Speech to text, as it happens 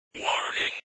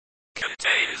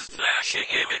flashing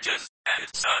images and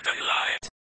sudden light.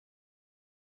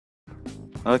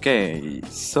 Okay,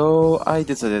 so I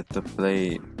decided to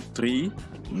play 3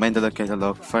 Mandela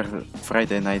Catalogue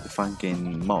Friday Night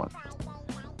Funkin mod.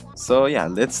 So yeah,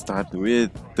 let's start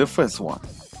with the first one.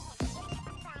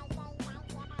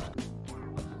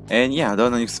 And yeah,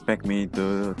 don't expect me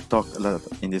to talk a lot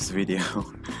in this video.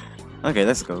 Okay,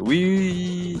 let's go.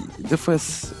 The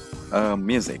first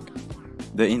music,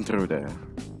 The Intruder.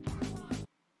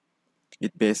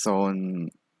 It based on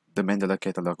the Mandela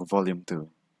Catalogue Volume 2.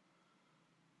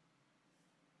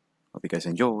 Hope you guys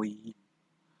enjoy.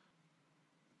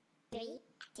 3,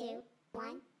 2,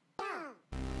 1, go!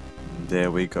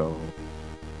 There we go.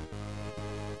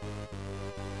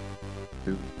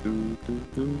 Do, do, do,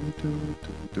 do, do,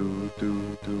 do, do,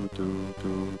 do, do,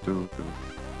 do, do, do.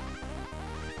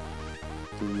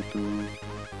 Do, do.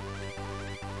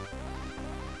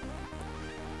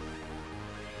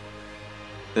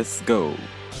 Let's go.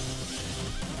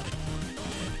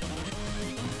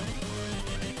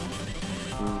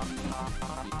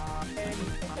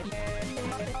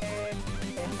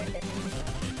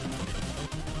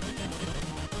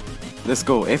 Let's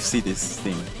go FC this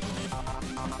thing.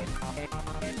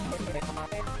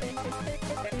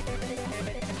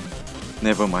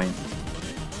 Never mind.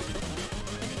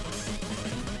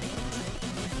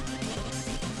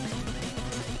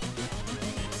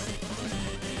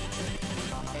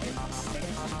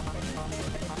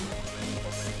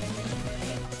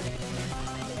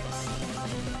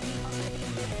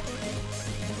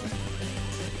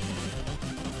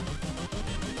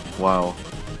 Wow.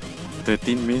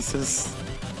 13 misses.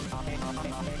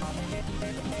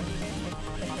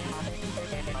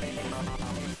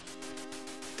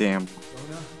 Damn.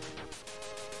 Jonah?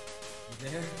 You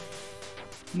there?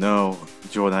 No,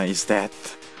 Jonah is dead.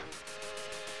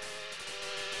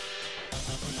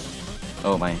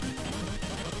 Oh my.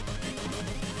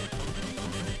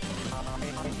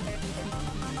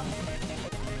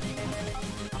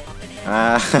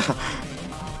 Ah.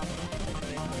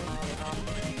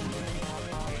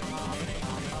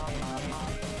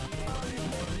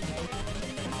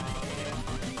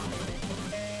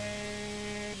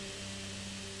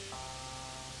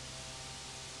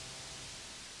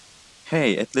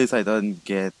 Hey, at least I don't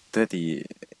get 30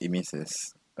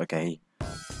 misses. Okay.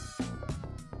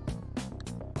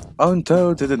 On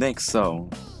to the next song.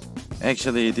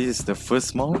 Actually, this is the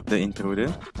first mode, the Intruder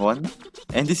one,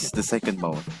 and this is the second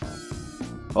mode.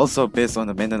 Also based on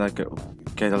the Mandela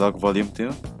Catalogue Volume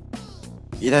 2.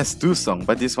 It has 2 songs,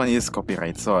 but this one is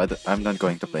copyright, so I'm not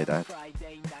going to play that.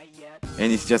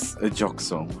 And it's just a joke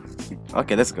song.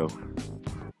 Okay, let's go.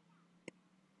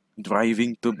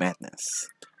 Driving to Madness.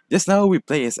 Just now we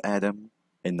play as Adam,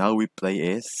 and now we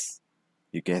play as...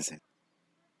 you guess it.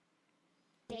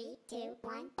 3, 2,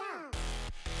 1, go!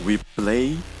 We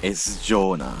play as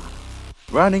Jonah,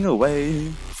 running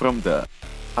away from the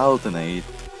alternate.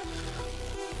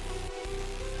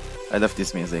 I love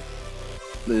this music.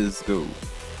 Let's go.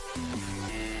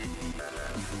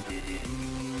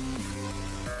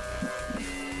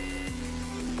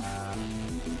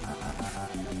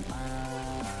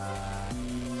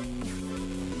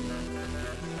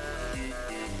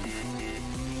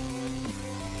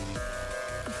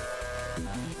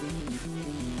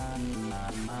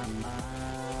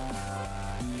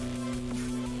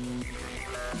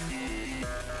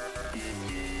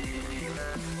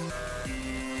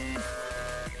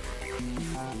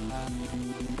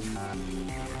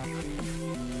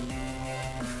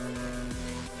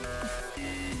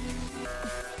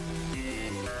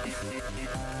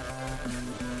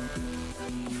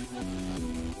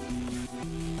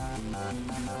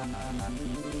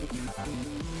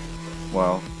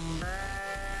 Wow.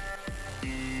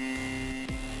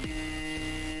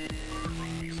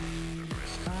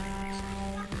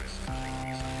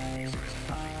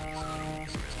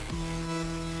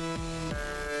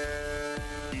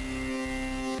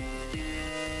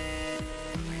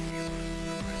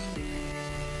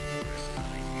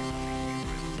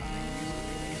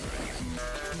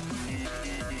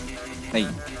 Hey.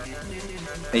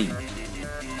 Hey.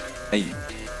 Hey.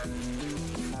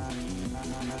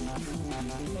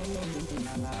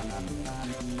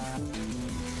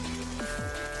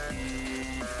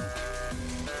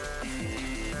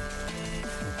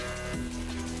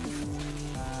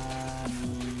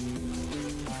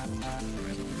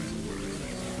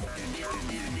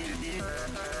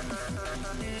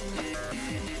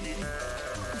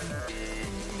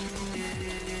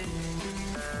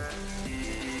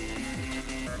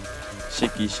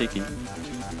 Shaky, shaky.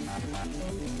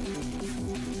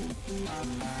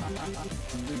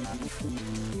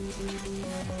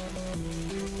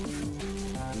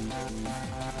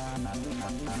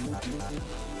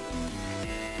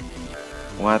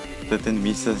 What? 13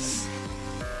 misses.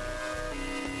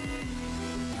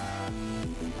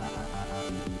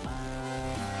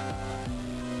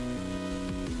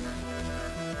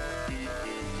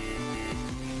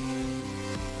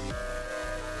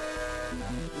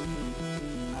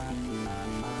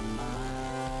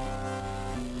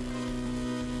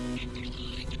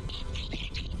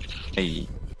 Hey.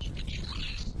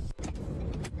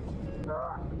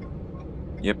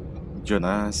 Yep,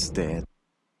 Jonas dead.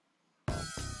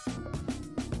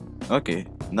 Okay,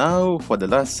 now for the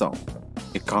last song,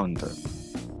 a counter.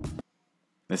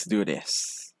 Let's do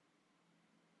this.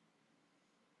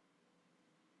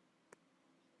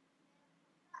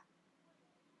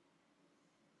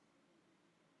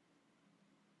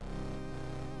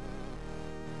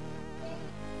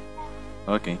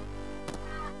 Okay.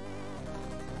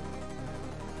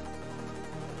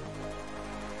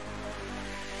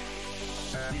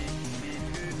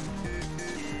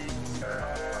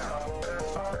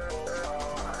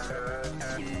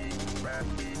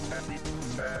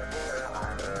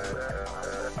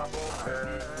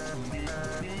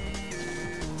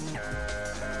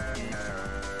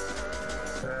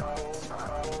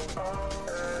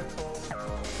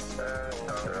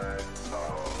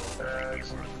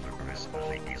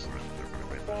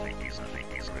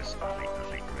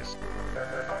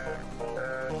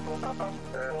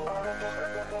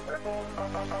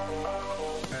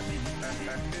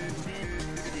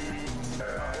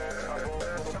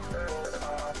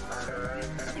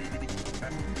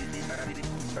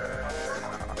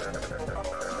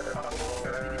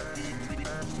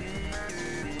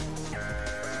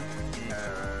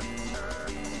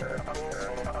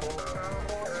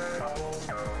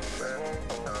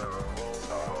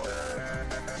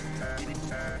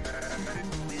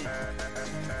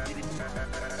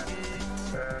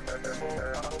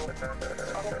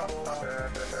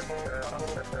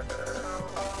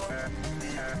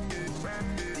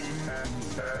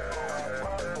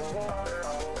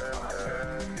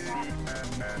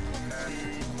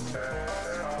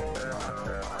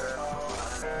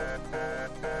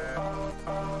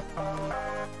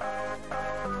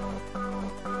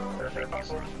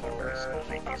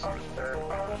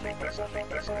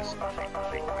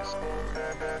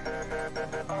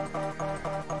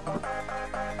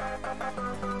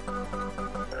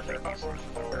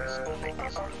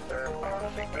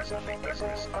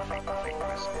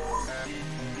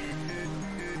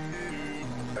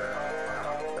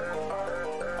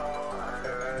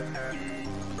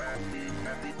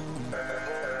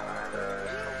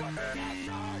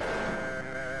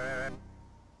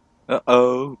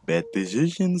 Uh-oh, bad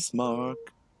decisions, Mark.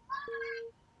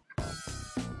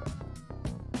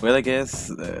 Well, I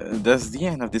guess that's the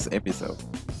end of this episode.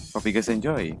 Hope you guys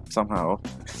enjoy, somehow.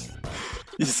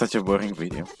 This is such a boring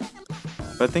video.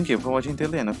 But thank you for watching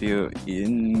till the end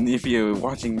if you're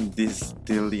watching this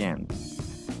till the end.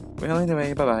 Well,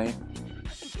 anyway, bye-bye.